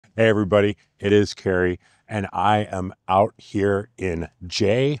Hey everybody, it is Kerry, and I am out here in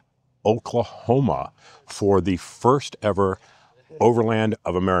Oklahoma for the first ever Overland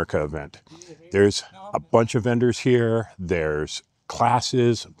of America event. There's a bunch of vendors here. There's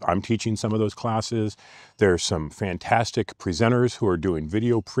classes. I'm teaching some of those classes. There's some fantastic presenters who are doing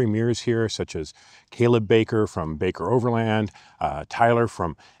video premieres here, such as Caleb Baker from Baker Overland, Tyler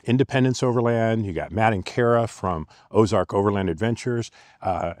from Independence Overland. You got Matt and Kara from Ozark Overland Adventures.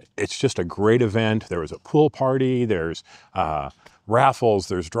 It's just a great event. There was a pool party. There's raffles,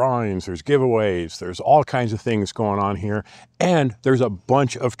 there's drawings, there's giveaways, there's all kinds of things going on here. And there's a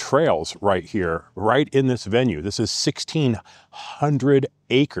bunch of trails right here, right in this venue. This is 1,600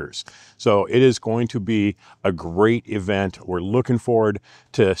 acres. So it is going to be a great event. We're looking forward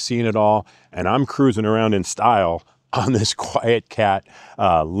to seeing it all. And I'm cruising around in style on this Quiet Cat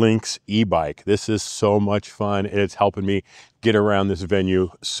Lynx e-bike. This is so much fun, and it's helping me get around this venue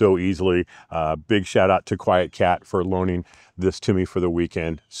so easily. Big shout out to Quiet Cat for loaning this to me for the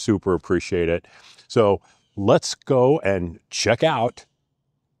weekend. Super appreciate it. So let's go and check out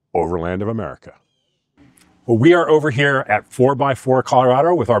Overland of America. Well, we are over here at 4x4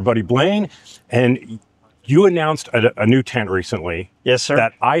 Colorado with our buddy Blaine, and you announced a new tent recently. Yes, sir.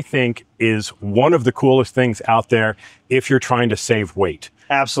 That I think is one of the coolest things out there if you're trying to save weight.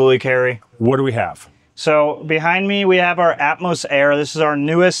 Absolutely, Kerry. What do we have? So behind me, we have our Atmos Air. This is our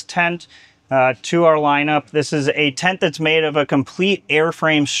newest tent to our lineup. This is a tent that's made of a complete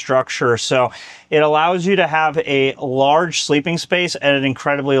airframe structure. So it allows you to have a large sleeping space at an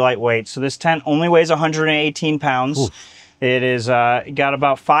incredibly light weight. So this tent only weighs 118 pounds. Ooh. It is got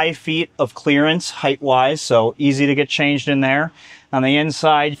about 5 feet of clearance height-wise, so easy to get changed in there. On the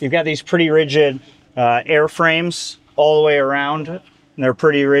inside, you've got these pretty rigid airframes all the way around. And they're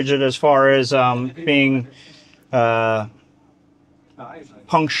pretty rigid as far as being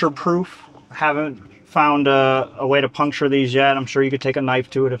puncture-proof. Haven't found a way to puncture these yet. I'm sure you could take a knife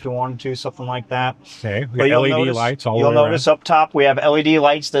to it if you wanted to, something like that. Okay, we got LED lights all the way around. You'll notice up top we have LED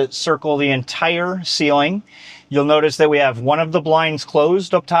lights that circle the entire ceiling. You'll notice that we have one of the blinds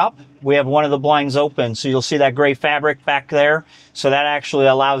closed up top. We have one of the blinds open. So you'll see that gray fabric back there. So that actually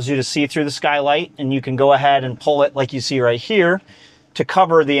allows you to see through the skylight, and you can go ahead and pull it like you see right here to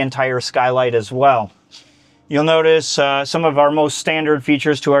cover the entire skylight as well. You'll notice some of our most standard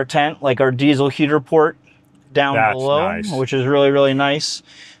features to our tent, like our diesel heater port down below, nice. Which is really, really nice.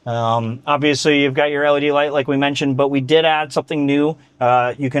 Obviously, you've got your LED light like we mentioned, but we did add something new.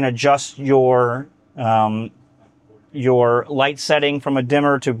 You can adjust your light setting from a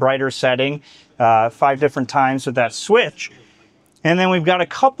dimmer to brighter setting 5 different times with that switch. And then we've got a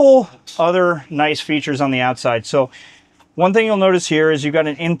couple other nice features on the outside. So one thing you'll notice here is you've got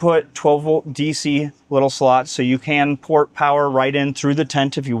an input 12-volt DC little slot, so you can port power right in through the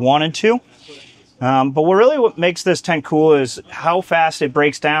tent if you wanted to. But what makes this tent cool is how fast it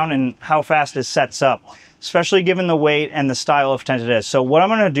breaks down and how fast it sets up, especially given the weight and the style of tent it is. So what I'm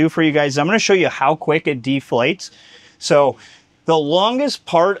going to do for you guys, I'm going to show you how quick it deflates. So the longest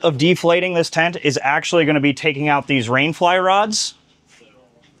part of deflating this tent is actually going to be taking out these rain fly rods.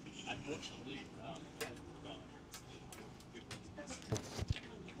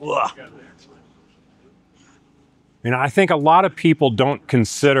 Ugh. I think a lot of people don't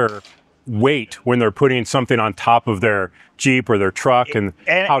consider weight when they're putting something on top of their Jeep or their truck and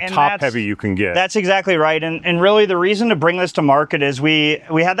how top heavy you can get. That's exactly right. And really the reason to bring this to market is we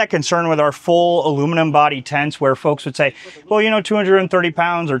had that concern with our full aluminum body tents where folks would say, well, 230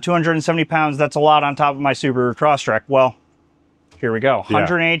 pounds or 270 pounds, that's a lot on top of my Subaru Crosstrek. Well, here we go.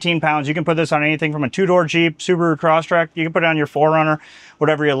 118 pounds. You can put this on anything from a 2-door Jeep, Subaru Crosstrek. You can put it on your 4Runner,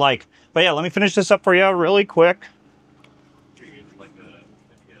 whatever you like. But yeah, let me finish this up for you really quick.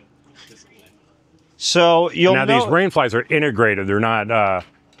 So you'll know these rain flies are integrated. They're not a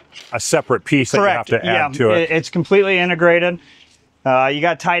separate piece. Correct. That you have to add to it. It's completely integrated. You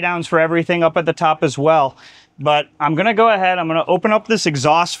got tie downs for everything up at the top as well. But I'm going to go ahead. I'm going to open up this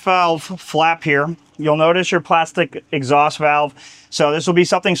exhaust valve flap here. You'll notice your plastic exhaust valve. So this will be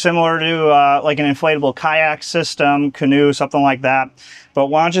something similar to like an inflatable kayak system, canoe, something like that. But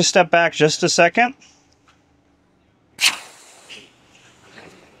why don't you step back just a second?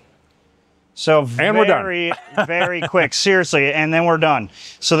 So very, very quick, seriously, and then we're done.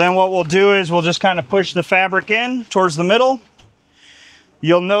 So then what we'll do is we'll just kind of push the fabric in towards the middle.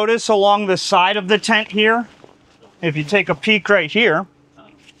 You'll notice along the side of the tent here, if you take a peek right here,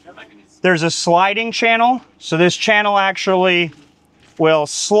 there's a sliding channel. So this channel actually will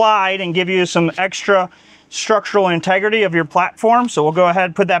slide and give you some extra structural integrity of your platform. So we'll go ahead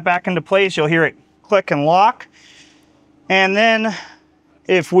and put that back into place. You'll hear it click and lock. And then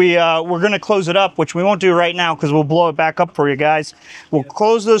if we're going to close it up, which we won't do right now because we'll blow it back up for you guys. We'll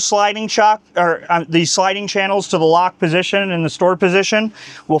close those sliding these sliding channels to the lock position and the store position.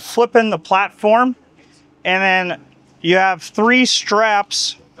 We'll flip in the platform, and then you have 3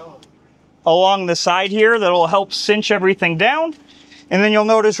 straps along the side here that'll help cinch everything down. And then you'll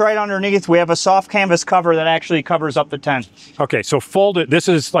notice right underneath, we have a soft canvas cover that actually covers up the tent. Okay, so fold it. This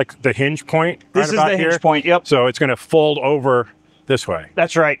is like the hinge point. This is the hinge point, yep. So it's going to fold over this way.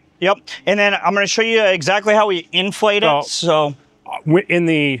 That's right, yep. And then I'm going to show you exactly how we inflate it. So in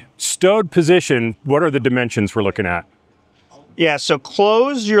the stowed position, what are the dimensions we're looking at? Yeah, so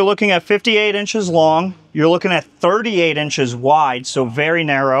closed, you're looking at 58 inches long. You're looking at 38 inches wide, so very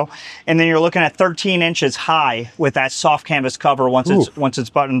narrow. And then you're looking at 13 inches high with that soft canvas cover once it's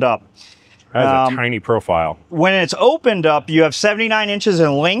buttoned up. That's a tiny profile. When it's opened up, you have 79 inches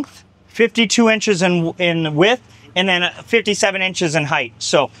in length, 52 inches in width, and then 57 inches in height.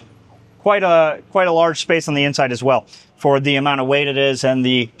 So quite a large space on the inside as well for the amount of weight it is and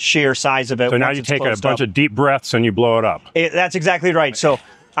the sheer size of it. So now you take a bunch of deep breaths and you blow it up. That's exactly right. So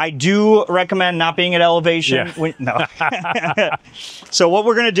I do recommend not being at elevation. Yeah. No. So what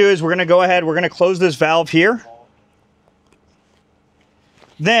we're going to do is we're going to go ahead, we're going to close this valve here.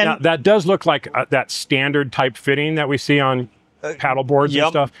 Then now, that does look like that standard type fitting that we see on paddle boards and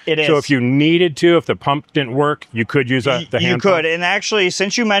stuff. It is. So if you needed to, if the pump didn't work, you could use the hand pump? You could. And actually,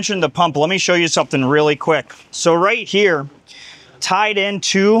 since you mentioned the pump, let me show you something really quick. So right here, tied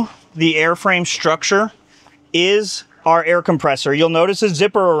into the airframe structure is our air compressor. You'll notice a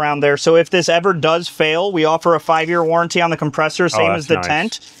zipper around there. So if this ever does fail, we offer a 5-year warranty on the compressor, same as the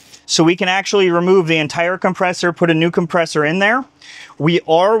tent. So we can actually remove the entire compressor, put a new compressor in there. We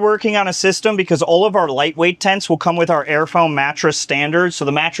are working on a system because all of our lightweight tents will come with our airfoam mattress standard. So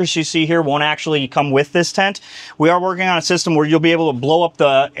the mattress you see here won't actually come with this tent. We are working on a system where you'll be able to blow up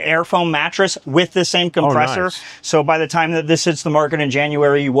the airfoam mattress with the same compressor. Oh, nice. So by the time that this hits the market in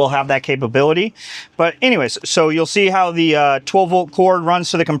January, you will have that capability. But anyways, so you'll see how the 12-volt cord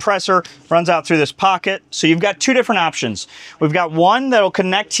runs to the compressor, runs out through this pocket. So you've got 2 different options. We've got one that'll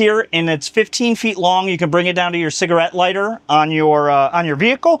connect here, and it's 15 feet long. You can bring it down to your cigarette lighter on your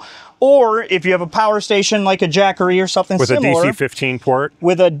vehicle, or if you have a power station like a Jackery or something similar. With a DC 15 port?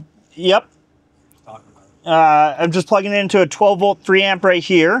 With a, yep. I'm just plugging it into a 12-volt 3 amp right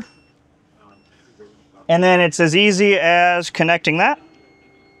here. And then it's as easy as connecting that.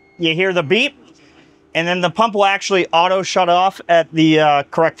 You hear the beep, and then the pump will actually auto shut off at the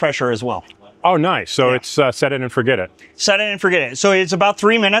correct pressure as well. Oh, nice. So it's set it and forget it. Set it and forget it. So it's about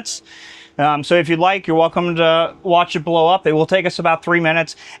 3 minutes. So if you'd like, you're welcome to watch it blow up. It will take us about 3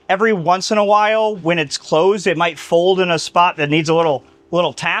 minutes. Every once in a while, when it's closed, it might fold in a spot that needs a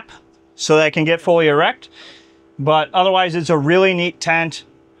little tap so that it can get fully erect. But otherwise, it's a really neat tent,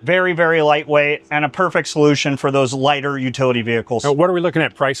 very, very lightweight, and a perfect solution for those lighter utility vehicles. Now, what are we looking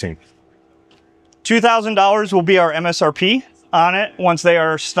at pricing? $2,000 will be our MSRP on it once they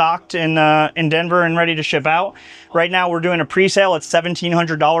are stocked in Denver and ready to ship out. Right now we're doing a pre-sale at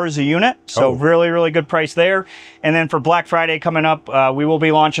 $1,700 a unit, so really, really good price there. And then for Black Friday coming up, we will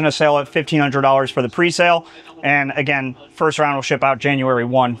be launching a sale at $1,500 for the pre-sale. And again, first round will ship out January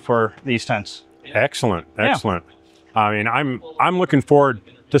 1 for these tents. Excellent, excellent. Yeah. I mean, I'm looking forward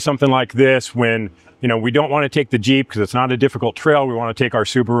to something like this when, you know, we don't want to take the Jeep because it's not a difficult trail. We want to take our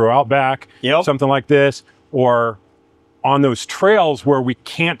Subaru Outback, something like this, or on those trails where we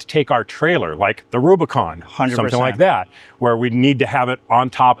can't take our trailer, like the Rubicon, 100%. Something like that, where we need to have it on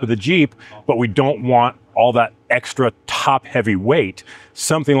top of the Jeep, but we don't want all that extra top heavy weight.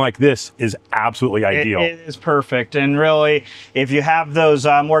 Something like this is absolutely ideal. It is perfect. And really, if you have those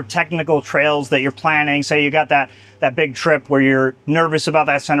more technical trails that you're planning, say you got that big trip where you're nervous about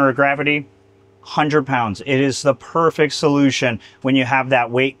that center of gravity, 100 pounds. It is the perfect solution when you have that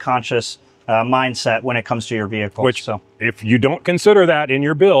weight conscious mindset when it comes to your vehicle. Which, if you don't consider that in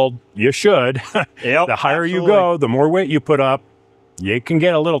your build, you should. The higher you go, the more weight you put up, you can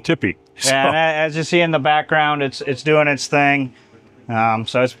get a little tippy. So. And as you see in the background, it's doing its thing.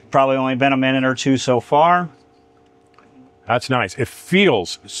 So it's probably only been a minute or 2 so far. That's nice. It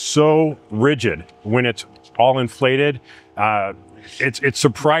feels so rigid when it's all inflated. It's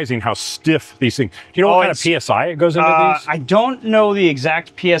surprising how stiff these things. Do you know what kind of PSI it goes into these? I don't know the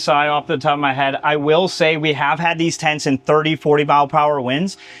exact PSI off the top of my head. I will say we have had these tents in 30, 40 mile per hour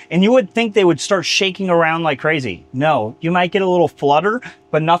winds, and you would think they would start shaking around like crazy. No, you might get a little flutter,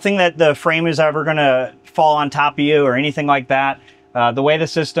 but nothing that the frame is ever going to fall on top of you or anything like that. The way the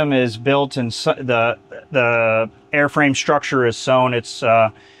system is built and the airframe structure is sewn, it's...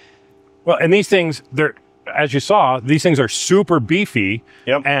 Well, and these things, as you saw, these things are super beefy,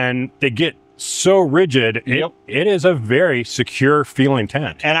 Yep. and they get so rigid. Yep. It is a very secure feeling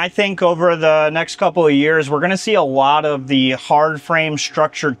tent. And I think over the next couple of years, we're going to see a lot of the hard frame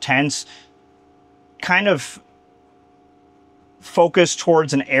structured tents kind of focus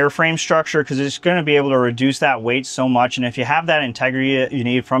towards an airframe structure, because it's going to be able to reduce that weight so much. And if you have that integrity that you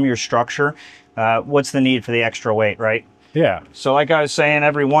need from your structure, what's the need for the extra weight, right? Yeah. So like I was saying,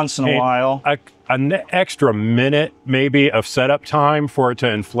 every once in a while, An extra minute maybe of setup time for it to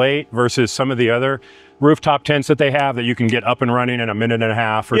inflate versus some of the other rooftop tents that they have that you can get up and running in a minute and a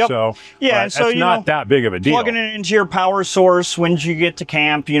half or so. Yeah, but so it's not that big of a deal. Plugging it into your power source when you get to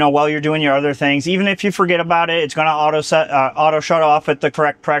camp, you know, while you're doing your other things, even if you forget about it, it's going to auto shut off at the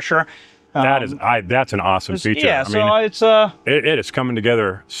correct pressure. That's an awesome feature. Yeah, I mean, it's it is coming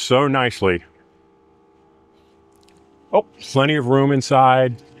together so nicely. oh, Plenty of room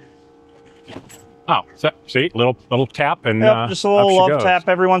inside. Oh, see, little tap and yep, just a little love tap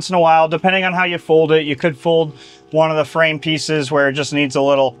every once in a while. Depending on how you fold it, you could fold one of the frame pieces where it just needs a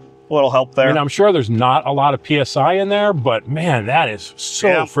little help there. I mean, I'm sure there's not a lot of PSI in there, but man, that is so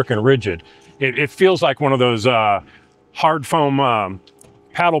freaking rigid. It feels like one of those hard foam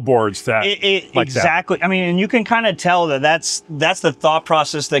paddle boards that exactly that. I mean, and you can kind of tell that that's the thought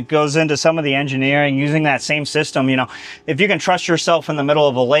process that goes into some of the engineering using that same system. You know, if you can trust yourself in the middle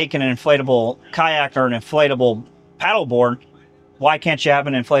of a lake in an inflatable kayak or an inflatable paddleboard, why can't you have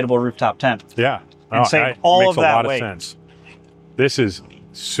an inflatable rooftop tent? Yeah, and save all of that weight. Makes a lot of sense. This is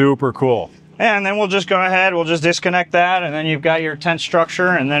super cool. And then we'll just go ahead, we'll just disconnect that, and then you've got your tent structure.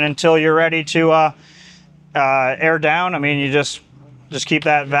 And then until you're ready to air down, I mean, you just keep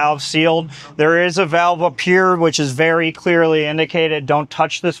that valve sealed. There is a valve up here which is very clearly indicated, don't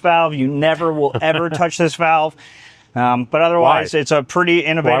touch this valve. You never will ever touch this valve. But otherwise, it's a pretty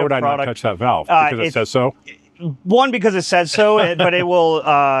innovative Why would I product. not touch that valve? Because it says so? One, because it says so, but it will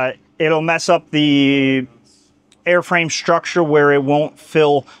it'll mess up the airframe structure where it won't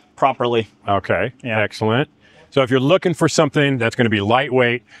fill properly. Okay, excellent. So if you're looking for something that's going to be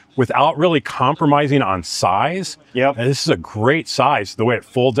lightweight without really compromising on size, this is a great size. The way it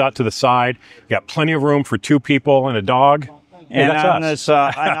folds out to the side, you got plenty of room for 2 people and a dog. And on this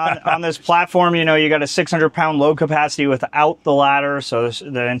on this platform, you know, you got a 600-pound load capacity without the ladder, so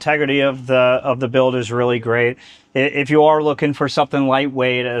the integrity of the build is really great. If you are looking for something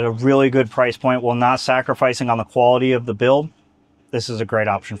lightweight at a really good price point while not sacrificing on the quality of the build, this is a great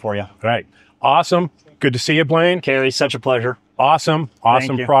option for you. Right. Awesome. Good to see you, Blaine. Carrie, such a pleasure. Awesome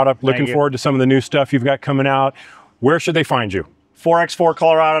product. Looking forward to some of the new stuff you've got coming out. Where should they find you?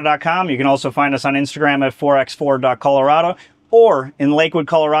 4x4colorado.com. You can also find us on Instagram at 4x4.colorado, or in Lakewood,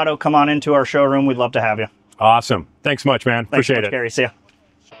 Colorado. Come on into our showroom. We'd love to have you. Awesome. Thanks much, man. Appreciate it. Gary. See ya.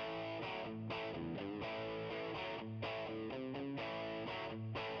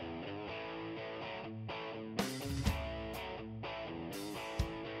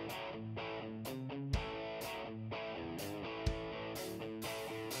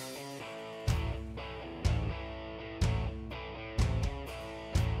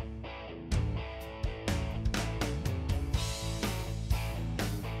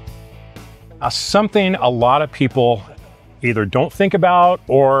 Something a lot of people either don't think about,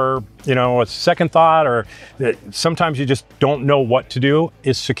 or, you know, a second thought, or sometimes you just don't know what to do,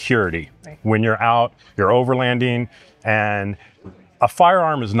 is security. Right. When you're out, you're overlanding, and a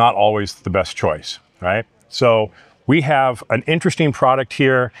firearm is not always the best choice, right? So we have an interesting product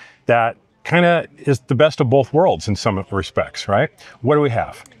here that kind of is the best of both worlds in some respects, right? What do we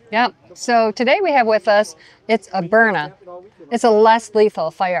have? Yep. So today we have with us, it's a Byrna. It's a less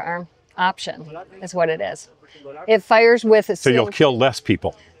lethal firearm option, is what it is. It fires with a So you'll kill less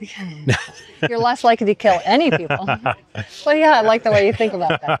people. You're less likely to kill any people. Well, yeah, I like the way you think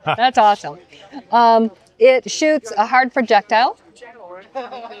about that. That's awesome. It shoots a hard projectile,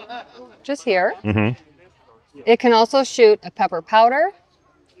 just here. Mm-hmm. It can also shoot a pepper powder,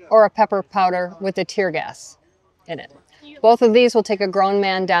 or a pepper powder with a tear gas in it. Both of these will take a grown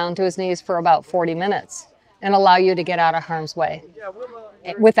man down to his knees for about 40 minutes and allow you to get out of harm's way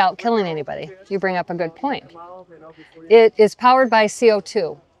without killing anybody. You bring up a good point. It is powered by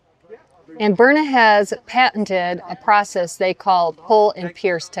CO2. And Byrna has patented a process they call pull and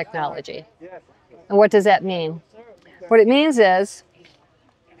pierce technology. And what does that mean? What it means is,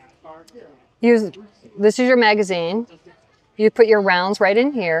 this is your magazine. You put your rounds right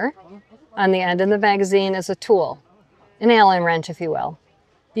in here. On the end of the magazine is a tool, an Allen wrench, if you will.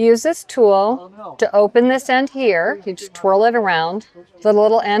 You use this tool to open this end here. You just twirl it around. The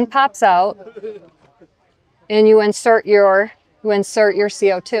little end pops out, and you insert your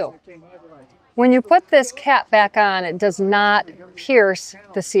CO2. When you put this cap back on, it does not pierce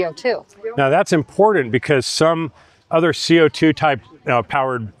the CO2. Now that's important because some other CO2 type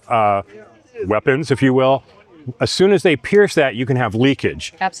powered weapons, if you will, as soon as they pierce that, you can have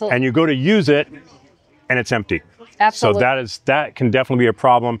leakage. Absolutely. And you go to use it and it's empty. Absolutely. So that can definitely be a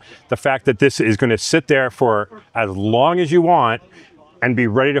problem. The fact that this is going to sit there for as long as you want and be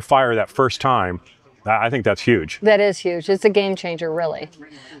ready to fire that first time, I think that's huge. That is huge. It's a game changer, really.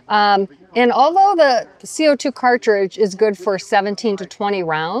 And although the CO2 cartridge is good for 17 to 20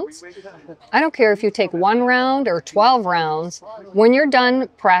 rounds, I don't care if you take 1 round or 12 rounds, when you're done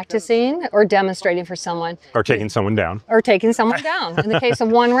practicing or demonstrating for someone. Or taking someone down. Or taking someone down. In the case of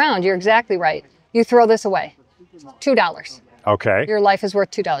 1 round, you're exactly right. You throw this away. $2. Okay. Your life is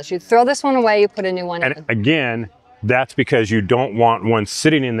worth $2. You throw this one away, you put a new one in. And again, that's because you don't want one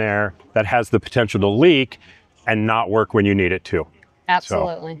sitting in there that has the potential to leak and not work when you need it to.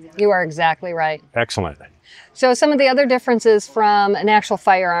 Absolutely. So, you are exactly right. Excellent. So some of the other differences from an actual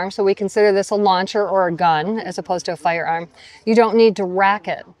firearm, so we consider this a launcher or a gun as opposed to a firearm, you don't need to rack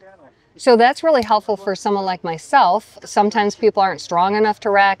it. So that's really helpful for someone like myself. Sometimes people aren't strong enough to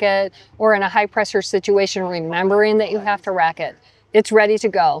rack it, or in a high pressure situation, remembering that you have to rack it. It's ready to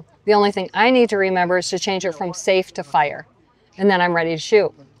go. The only thing I need to remember is to change it from safe to fire, and then I'm ready to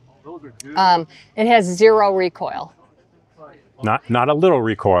shoot. It has 0 recoil. Not a little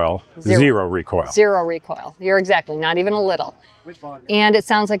recoil, zero recoil. 0 recoil. You're exactly, not even a little. And it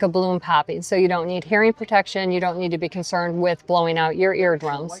sounds like a balloon popping, so you don't need hearing protection. You don't need to be concerned with blowing out your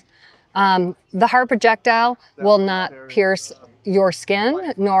eardrums. The hard projectile will not pierce your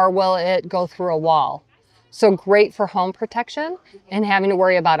skin, nor will it go through a wall. So great for home protection and having to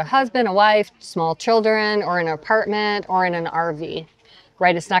worry about a husband, a wife, small children, or an apartment, or in an RV,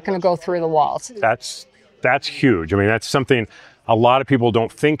 right? It's not going to go through the walls. That's huge. I mean, that's something a lot of people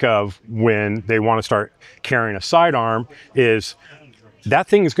don't think of when they want to start carrying a sidearm, is that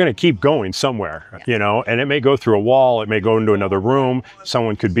thing is going to keep going somewhere, you know, and it may go through a wall, it may go into another room,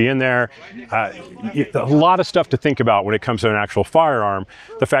 someone could be in there. A lot of stuff to think about when it comes to an actual firearm.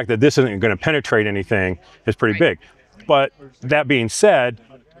 The fact that this isn't going to penetrate anything is pretty big. But that being said,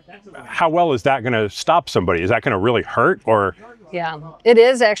 how well is that going to stop somebody? Is that going to really hurt, or? Yeah, it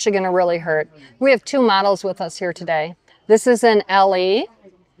is actually going to really hurt. We have 2 models with us here today. This is an LE.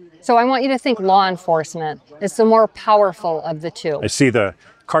 So I want you to think law enforcement. It's the more powerful of the 2. I see the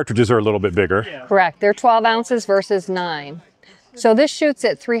cartridges are a little bit bigger. Correct. They're 12 ounces versus 9. So this shoots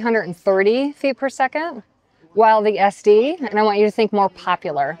at 330 feet per second, while the SD, and I want you to think more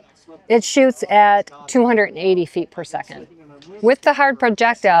popular, it shoots at 280 feet per second. With the hard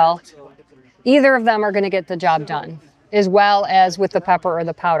projectile, either of them are going to get the job done, as well as with the pepper or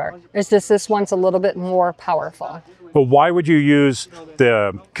the powder. It's just this one's a little bit more powerful. But why would you use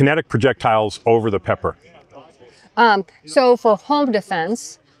the kinetic projectiles over the pepper? So for home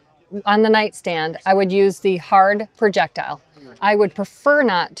defense, on the nightstand, I would use the hard projectile. I would prefer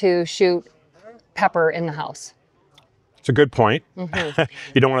not to shoot pepper in the house. It's a good point. Mm-hmm.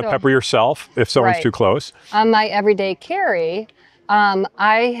 You don't want to pepper yourself if someone's too close. On my everyday carry,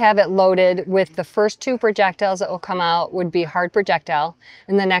 I have it loaded with the first 2 projectiles that will come out would be hard projectile,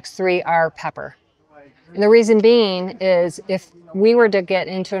 and the next 3 are pepper. And the reason being is if we were to get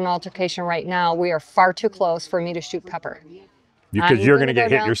into an altercation right now, we are far too close for me to shoot pepper. Because you're going to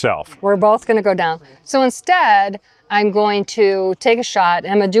get hit yourself. We're both going to go down. So instead, I'm going to take a shot,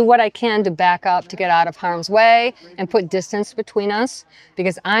 and I'm going to do what I can to back up to get out of harm's way and put distance between us,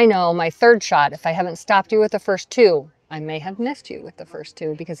 because I know my 3rd shot, if I haven't stopped you with the first 2, I may have missed you with the first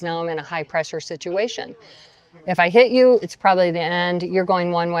 2, because now I'm in a high pressure situation. If I hit you, it's probably the end. You're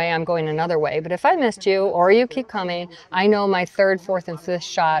going one way, I'm going another way. But if I missed you, or you keep coming, I know my 3rd, 4th, and 5th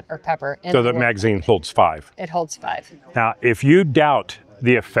shot are pepper. So the magazine holds 5. It holds 5. Now, if you doubt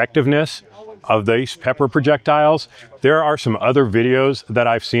the effectiveness of these pepper projectiles, there are some other videos that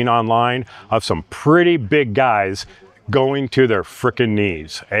I've seen online of some pretty big guys going to their frickin'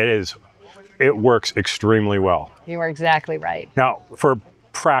 knees. It works extremely well. You are exactly right. Now, for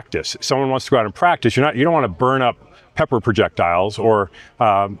practice, someone wants to go out and practice, you don't want to burn up pepper projectiles, or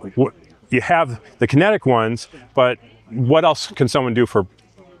you have the kinetic ones, but what else can someone do for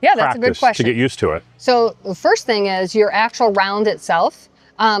that's a good question to get used to it? So the first thing is your actual round itself.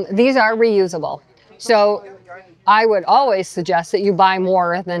 These are reusable. So I would always suggest that you buy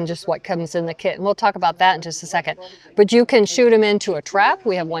more than just what comes in the kit. And we'll talk about that in just a second. But you can shoot them into a trap.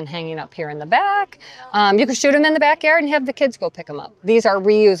 We have one hanging up here in the back. You can shoot them in the backyard and have the kids go pick them up. These are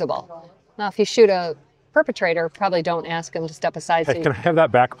reusable. Now, if you shoot a perpetrator, probably don't ask them to step aside. Hey, can I have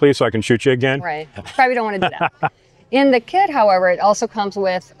that back, please, so I can shoot you again? Right. Probably don't want to do that. In the kit, however, it also comes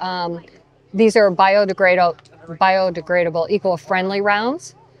with These are biodegradable, eco-friendly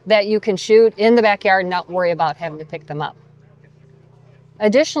rounds that you can shoot in the backyard and not worry about having to pick them up.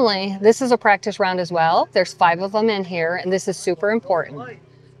 Additionally, this is a practice round as well. There's 5 of them in here, and this is super important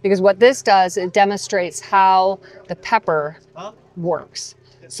because what this does, it demonstrates how the pepper works.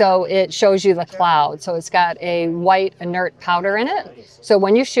 So it shows you the cloud. So it's got a white inert powder in it. So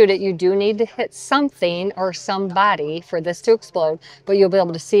when you shoot it, you do need to hit something or somebody for this to explode, but you'll be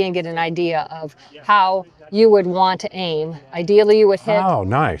able to see and get an idea of how you would want to aim. Ideally, you would hit. Oh,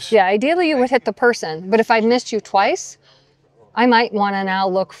 nice. Yeah, ideally you would hit the person. But if I missed you twice, I might want to now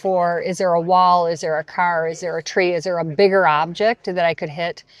look for, is there a wall, is there a car, is there a tree, is there a bigger object that I could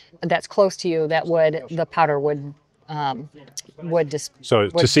hit that's close to you that the powder would So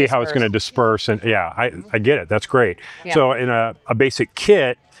to see how it's going to disperse, and yeah, I get it. That's great. Yeah. So in a basic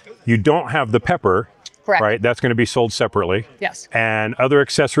kit, you don't have the pepper, Correct. right? That's going to be sold separately. Yes. And other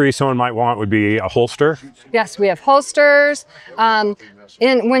accessories someone might want would be a holster. Yes, we have holsters.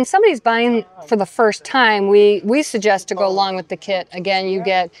 And when somebody's buying for the first time, we suggest to go along with the kit. Again, you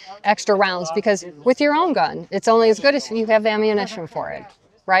get extra rounds because with your own gun, it's only as good as you have ammunition for it,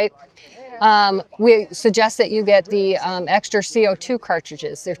 right? We suggest that you get the extra CO2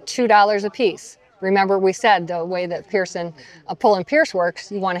 cartridges. They're $2 a piece. Remember, we said the way that pull and pierce works,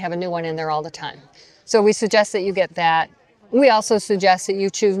 you want to have a new one in there all the time. So we suggest that you get that. We also suggest that you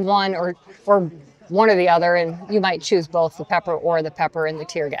choose one or one or the other, and you might choose both the pepper and the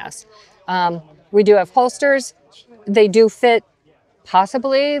tear gas. We do have holsters. They do fit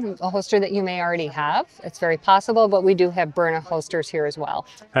possibly a holster that you may already have. It's very possible, but we do have burner holsters here as well.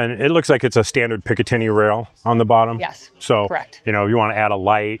 And it looks like it's a standard Picatinny rail on the bottom. Yes, So, correct. you know, if you want to add a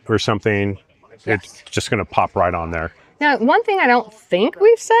light or something, it's just going to pop right on there. Now, one thing I don't think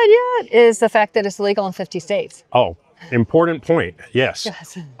we've said yet is the fact that it's legal in 50 states. Oh, important point. Yes.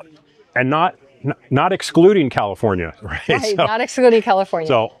 Yes. And not excluding California, right? Right, not excluding California.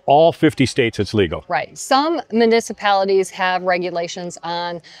 So all 50 states it's legal. Right. Some municipalities have regulations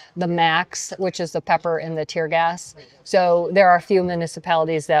on the max, which is the pepper and the tear gas. So there are a few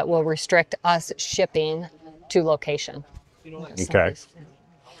municipalities that will restrict us shipping to location. Okay.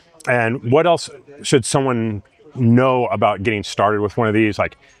 And what else should someone know about getting started with one of these?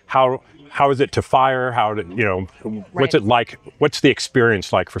 Like how is it to fire? What's it like? What's the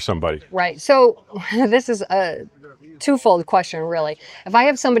experience like for somebody? Right. So this is a twofold question, really. If I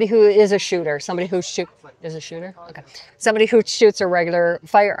have somebody who is a shooter, somebody who shoots a regular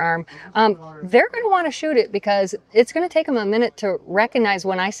firearm, they're going to want to shoot it because it's going to take them a minute to recognize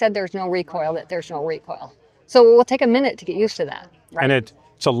when I said there's no recoil, that there's no recoil. So it will take a minute to get used to that. Right? And it's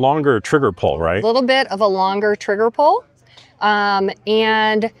a longer trigger pull, right? A little bit of a longer trigger pull.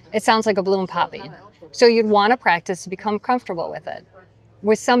 And it sounds like a balloon popping. So you'd want to practice to become comfortable with it.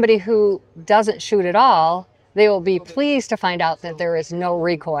 With somebody who doesn't shoot at all, they will be pleased to find out that there is no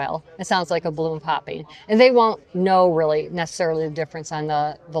recoil. It sounds like a balloon popping. And they won't know really necessarily the difference on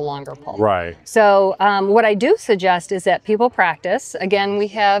the longer pull. Right. So what I do suggest is that people practice. Again, we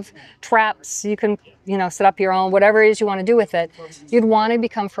have traps. You can set up your own, whatever it is you want to do with it. You'd want to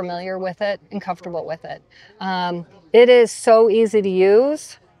become familiar with it and comfortable with it. It is so easy to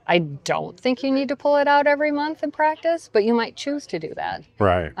use. I don't think you need to pull it out every month and practice, but you might choose to do that.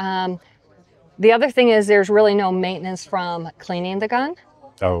 Right. The other thing is there's really no maintenance from cleaning the gun.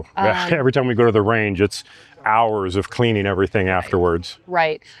 Oh, every time we go to the range, it's hours of cleaning everything afterwards.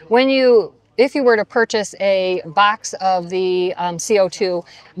 Right. If you were to purchase a box of the CO2,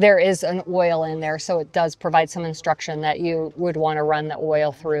 there is an oil in there, so it does provide some instruction that you would want to run the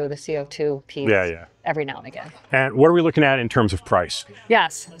oil through the CO2 piece every now and again. And what are we looking at in terms of price?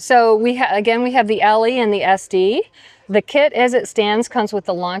 Yes. So we have the LE and the SD. The kit as it stands comes with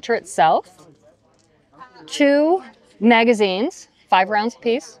the launcher itself, 2 magazines, 5 rounds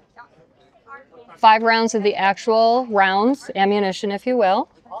apiece, 5 rounds of the actual rounds, ammunition if you will.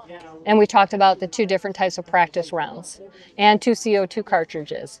 And we talked about the 2 different types of practice rounds and 2 CO2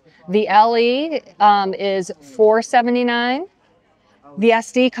 cartridges. The LE is $479. The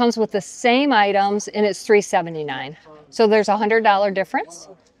SD comes with the same items and it's $379. So there's a $100 difference.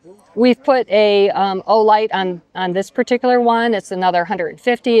 We've put a O-Light on this particular one. It's another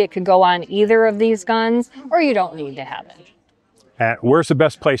 $150. It could go on either of these guns, or you don't need to have it. Where's the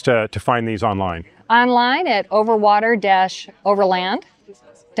best place to find these online? Online at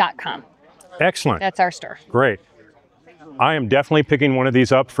overwater-overland.com. Excellent. That's our store. Great. I am definitely picking one of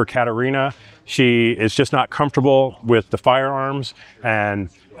these up for Katerina. She is just not comfortable with the firearms, and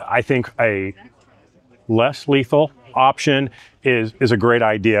I think a less lethal option is a great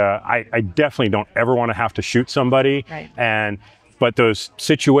idea. I definitely don't ever want to have to shoot somebody. Right. And but those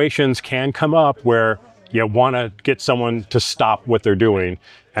situations can come up where you want to get someone to stop what they're doing.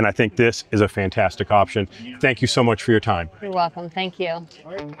 And I think this is a fantastic option. Thank you so much for your time. You're welcome. Thank you.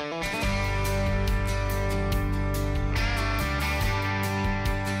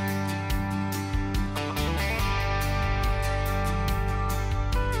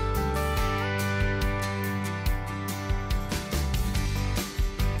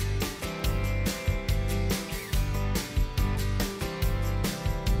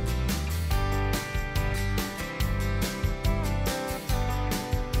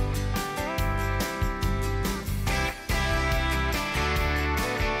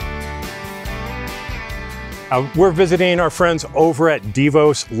 We're visiting our friends over at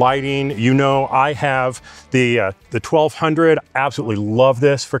Devos Lighting. You know, I have the 1200. Absolutely love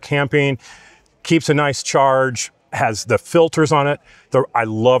this for camping. Keeps a nice charge. Has the filters on it. I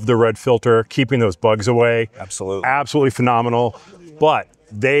love the red filter, keeping those bugs away. Absolutely. Absolutely phenomenal. But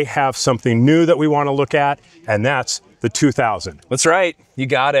they have something new that we want to look at, and that's the 2000. That's right. You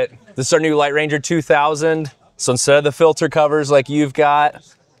got it. This is our new Light Ranger 2000. So instead of the filter covers like you've got,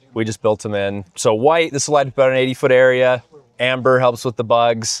 we just built them in. So white, this will light up about an 80-foot area. Amber helps with the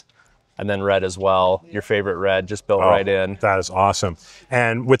bugs. And then red as well. Your favorite red, just built right in. That is awesome.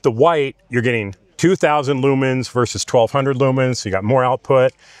 And with the white, you're getting 2,000 lumens versus 1,200 lumens. So you got more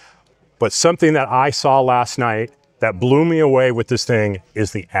output. But something that I saw last night that blew me away with this thing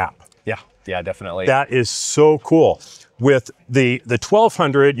is the app. Yeah, definitely. That is so cool. With the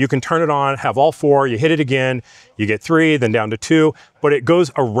 1200, you can turn it on, have all four, you hit it again, you get 3, then down to 2, but it goes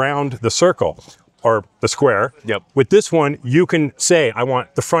around the circle or the square. Yep. With this one, you can say, I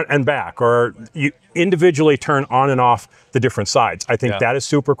want the front and back, or you individually turn on and off the different sides. I think that is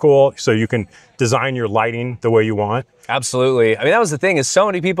super cool. So you can design your lighting the way you want. Absolutely. I mean, that was the thing, is so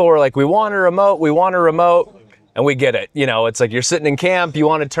many people were like, we want a remote, and we get it. You know, it's like you're sitting in camp, you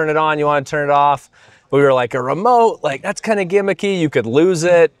want to turn it on, you want to turn it off. We were like, a remote, like that's kind of gimmicky. You could lose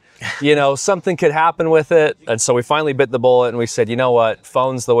it, you know, something could happen with it. And so we finally bit the bullet and we said, you know what,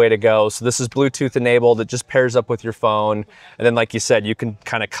 phone's the way to go. So this is Bluetooth enabled. It just pairs up with your phone. And then like you said, you can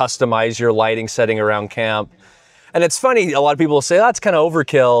kind of customize your lighting setting around camp. And it's funny, a lot of people will say, oh, that's kind of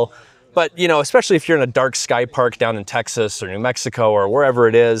overkill. But, you know, especially if you're in a dark sky park down in Texas or New Mexico or wherever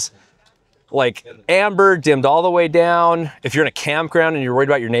it is, like amber dimmed all the way down. If you're in a campground and you're worried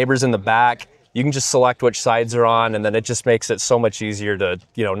about your neighbors in the back, you can just select which sides are on, and then it just makes it so much easier to,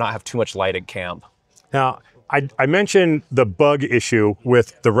 you know, not have too much light at camp. Now, I mentioned the bug issue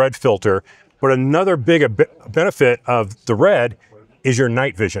with the red filter, but another big benefit of the red is your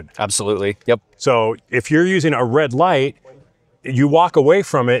night vision. Absolutely, yep. So if you're using a red light, you walk away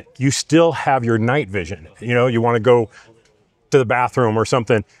from it, you still have your night vision. You know, you want to go to the bathroom or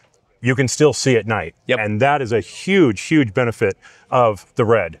something, you can still see at night. Yep. And that is a huge, huge benefit of the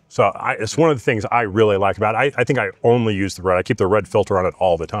red. So it's one of the things I really like about it. I think I only use the red. I keep the red filter on it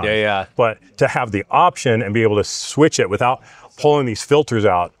all the time. Yeah. But to have the option and be able to switch it without pulling these filters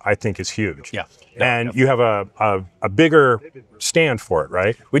out, I think is huge. Yeah. And you have a bigger stand for it,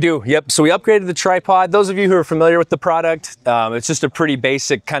 right? We do, yep. So we upgraded the tripod. Those of you who are familiar with the product, it's just a pretty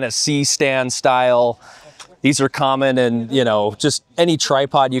basic kind of C-stand style. These are common in, you know, just any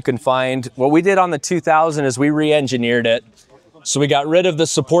tripod you can find. What we did on the 2000 is we re-engineered it. So we got rid of the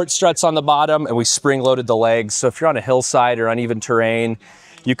support struts on the bottom and we spring-loaded the legs. So if you're on a hillside or uneven terrain,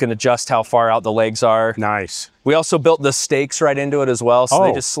 you can adjust how far out the legs are. Nice. We also built the stakes right into it as well. So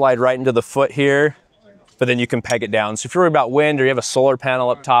they just slide right into the foot here, but then you can peg it down. So if you're worried about wind or you have a solar panel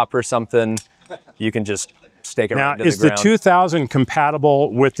up top or something, you can just stake it right into the ground. Now, is the 2000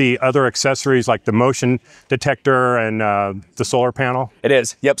 compatible with the other accessories like the motion detector and the solar panel? It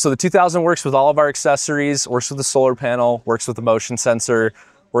is, yep. So the 2000 works with all of our accessories, works with the solar panel, works with the motion sensor,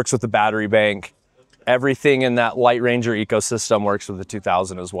 works with the battery bank. Everything in that Light Ranger ecosystem works with the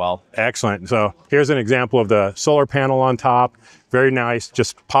 2000 as well. Excellent. So here's an example of the solar panel on top. Very nice,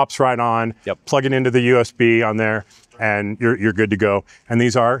 just pops right on. Yep. Plug it into the USB on there and you're good to go. And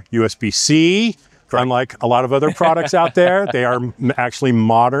these are USB-C. Correct. Unlike a lot of other products out there, they are actually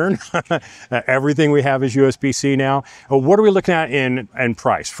modern. Everything we have is USB-C now. What are we looking at in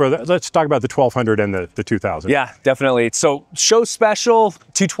price? Let's talk about the 1200 and the 2000. Yeah, definitely. So show special,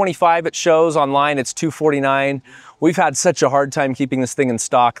 $225 at shows. Online, it's $249. We've had such a hard time keeping this thing in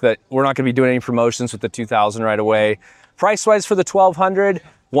stock that we're not going to be doing any promotions with the 2000 right away. Price-wise for the 1200,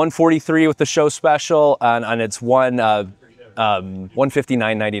 $143 with the show special, and it's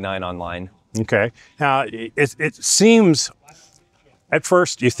 $159.99 online. Okay. Now, it seems, at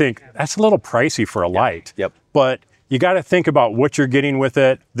first you think, that's a little pricey for a light. Yep. But you got to think about what you're getting with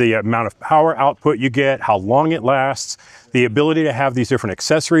it, the amount of power output you get, how long it lasts, the ability to have these different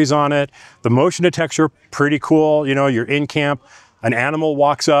accessories on it, the motion detector, pretty cool. You know, you're in camp, an animal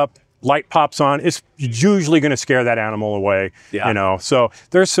walks up, light pops on, it's usually going to scare that animal away. Yeah. You know, so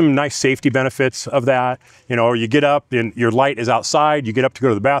there's some nice safety benefits of that. You know, or you get up and your light is outside, you get up to go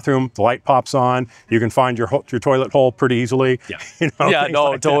to the bathroom, the light pops on, you can find your toilet hole pretty easily. Yeah, You know, yeah,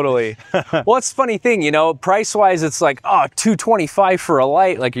 no, like totally. Well, it's a funny thing, you know, price-wise, it's like, oh, $225 for a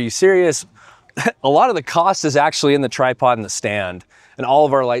light. Like, are you serious? A lot of the cost is actually in the tripod and the stand. And all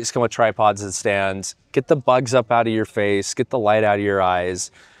of our lights come with tripods and stands. Get the bugs up out of your face, get the light out of your eyes.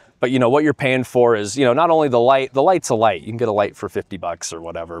 But you know, what you're paying for is, you know, not only the light's a light. You can get a light for 50 bucks or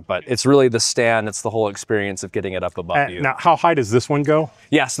whatever, but it's really the stand. It's the whole experience of getting it up above you. Now, how high does this one go?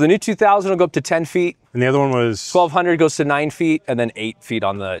 Yeah, so the new 2000 will go up to 10 feet. And the other one was? 1200 goes to 9 feet, and then 8 feet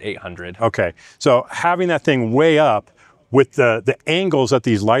on the 800. Okay, so having that thing way up with the angles that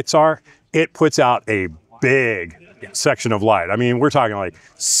these lights are, it puts out a big section of light. I mean, we're talking like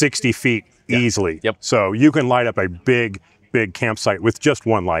 60 feet easily. Yep. So you can light up a big campsite with just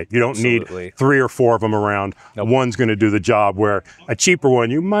one light. You don't Absolutely. need 3 or 4 of them around. Nope. One's going to do the job, where a cheaper one,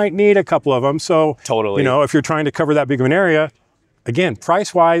 you might need a couple of them. So, Totally. you know, if you're trying to cover that big of an area, again,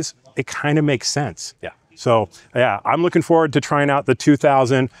 price-wise, it kind of makes sense. Yeah. So yeah, I'm looking forward to trying out the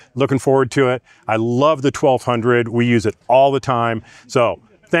 2000, looking forward to it. I love the 1200. We use it all the time. So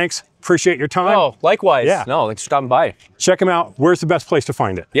thanks, appreciate your time. Oh, likewise. Yeah. No, thanks for stopping by. Check them out. Where's the best place to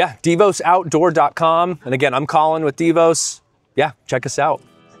find it? Yeah, devosoutdoor.com. And again, I'm Colin with Devos. Yeah, check us out.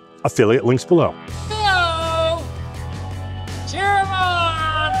 Affiliate links below. Hello! Cheer 'em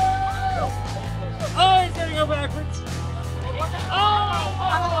on! Oh, he's gonna go backwards.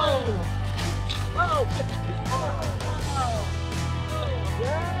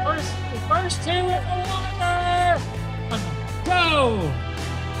 First two in the water! Go!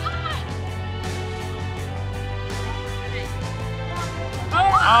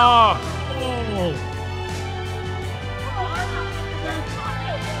 Oh!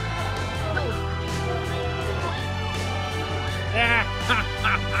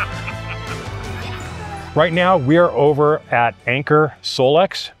 Right now, we are over at Anchor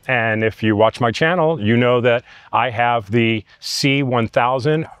Solex, and if you watch my channel, you know that I have the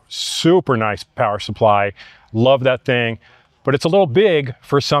C1000, super nice power supply, love that thing, but it's a little big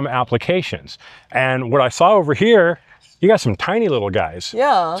for some applications. And what I saw over here, you got some tiny little guys.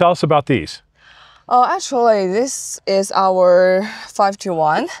 Yeah. Tell us about these. Actually, this is our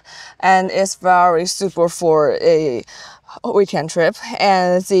 521, and it's very suitable for a weekend trip.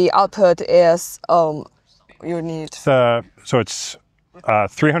 And the output is you need. So it's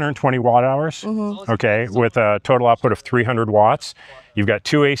 320 watt hours, okay, with a total output of 300 watts. You've got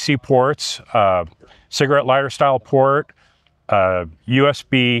 2 AC ports, cigarette lighter style port,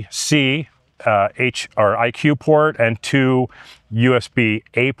 USB-C, H or IQ port, and 2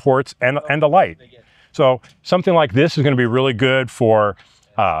 USB-A ports, and a light. So something like this is going to be really good for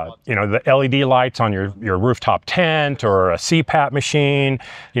you know, the LED lights on your rooftop tent or a CPAP machine,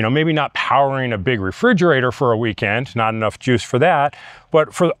 you know, maybe not powering a big refrigerator for a weekend, not enough juice for that,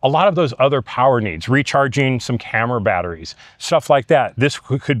 but for a lot of those other power needs, recharging some camera batteries, stuff like that, this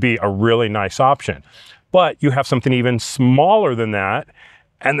could be a really nice option. But you have something even smaller than that,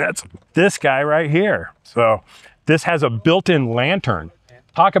 and that's this guy right here. So this has a built-in lantern.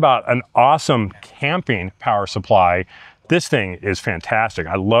 Talk about an awesome camping power supply. This thing is fantastic.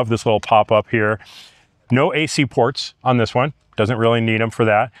 I love this little pop-up here. No AC ports on this one. Doesn't really need them for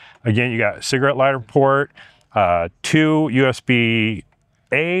that. Again, you got a cigarette lighter port, 2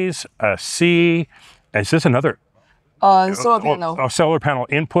 USB-As, a C. Is this another? Solar panel. Solar panel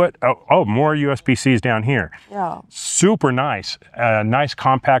input. Oh, more USB-Cs down here. Yeah. Super nice. Nice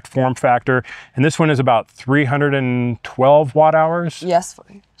compact form factor. And this one is about 312 watt hours. Yes.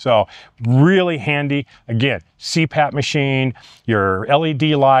 So really handy. Again, CPAP machine, your LED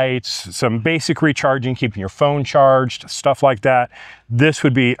lights, some basic recharging, keeping your phone charged, stuff like that. This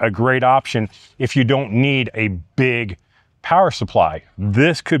would be a great option if you don't need a big power supply.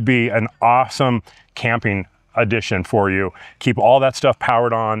 This could be an awesome camping addition for you. Keep all that stuff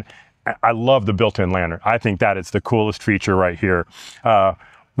powered on. I love the built-in lantern. I think that is the coolest feature right here.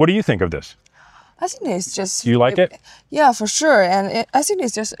 What do you think of this? I think it's just. You like it? Yeah, for sure. And I think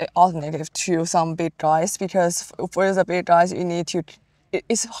it's just an alternative to some big guys, because for the big guys, you need to.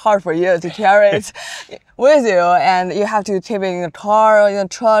 It's hard for you to carry it with you, and you have to keep it in the car or in the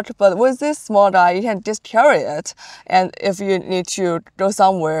truck. But with this small guy, you can just carry it. And if you need to go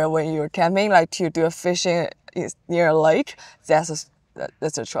somewhere when you're camping, like to do fishing near a lake, that's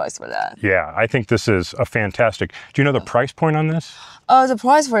that's a choice for that. Yeah, I think this is a fantastic. Do you know the price point on this? The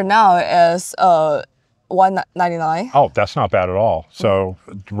price for now is $199. Oh, that's not bad at all. So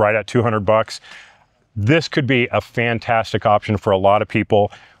right at $200. This could be a fantastic option for a lot of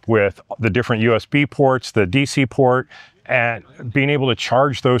people with the different USB ports, the DC port, and being able to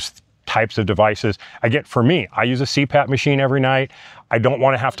charge those types of devices. Again, for me, I use a CPAP machine every night. I don't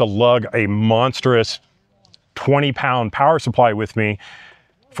want to have to lug a monstrous 20-pound power supply with me.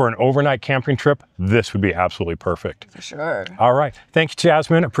 For an overnight camping trip, this would be absolutely perfect. For sure. All right. Thank you,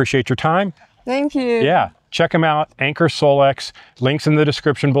 Jasmine. Appreciate your time. Thank you. Yeah. Check them out. Anchor Solex. Links in the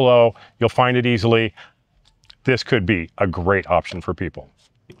description below. You'll find it easily. This could be a great option for people.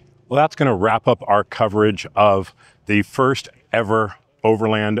 Well, that's going to wrap up our coverage of the first ever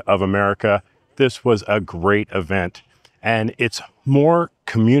Overland of America. This was a great event, and it's more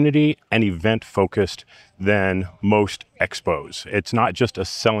community and event focused than most expos. It's not just a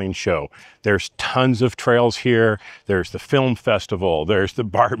selling show. There's tons of trails here. There's the film festival. There's the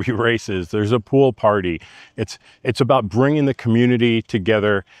Barbie races. There's a pool party. It's about bringing the community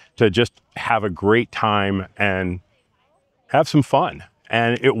together to just have a great time and have some fun.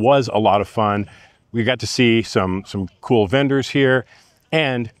 And it was a lot of fun. We got to see some cool vendors here.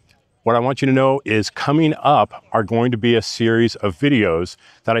 And what I want you to know is coming up are going to be a series of videos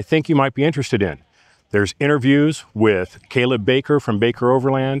that I think you might be interested in. There's interviews with Caleb Baker from Baker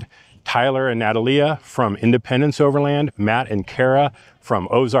Overland, Tyler and Natalia from Independence Overland, Matt and Kara from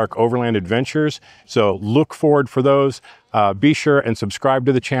Ozark Overland Adventures. So look forward for those. Be sure and subscribe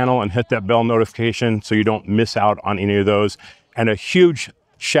to the channel and hit that bell notification so you don't miss out on any of those. And a huge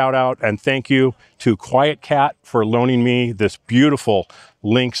shout out and thank you to Quiet Cat for loaning me this beautiful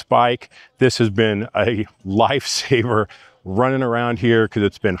Lynx bike. This has been a lifesaver running around here because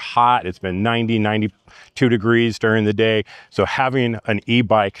it's been hot. It's been 90, 92 degrees during the day. So having an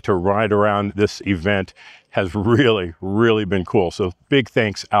e-bike to ride around this event has really, really been cool. So big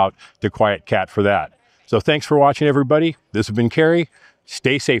thanks out to Quiet Cat for that. So thanks for watching, everybody. This has been Kerry.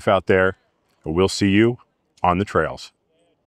 Stay safe out there, and we'll see you on the trails.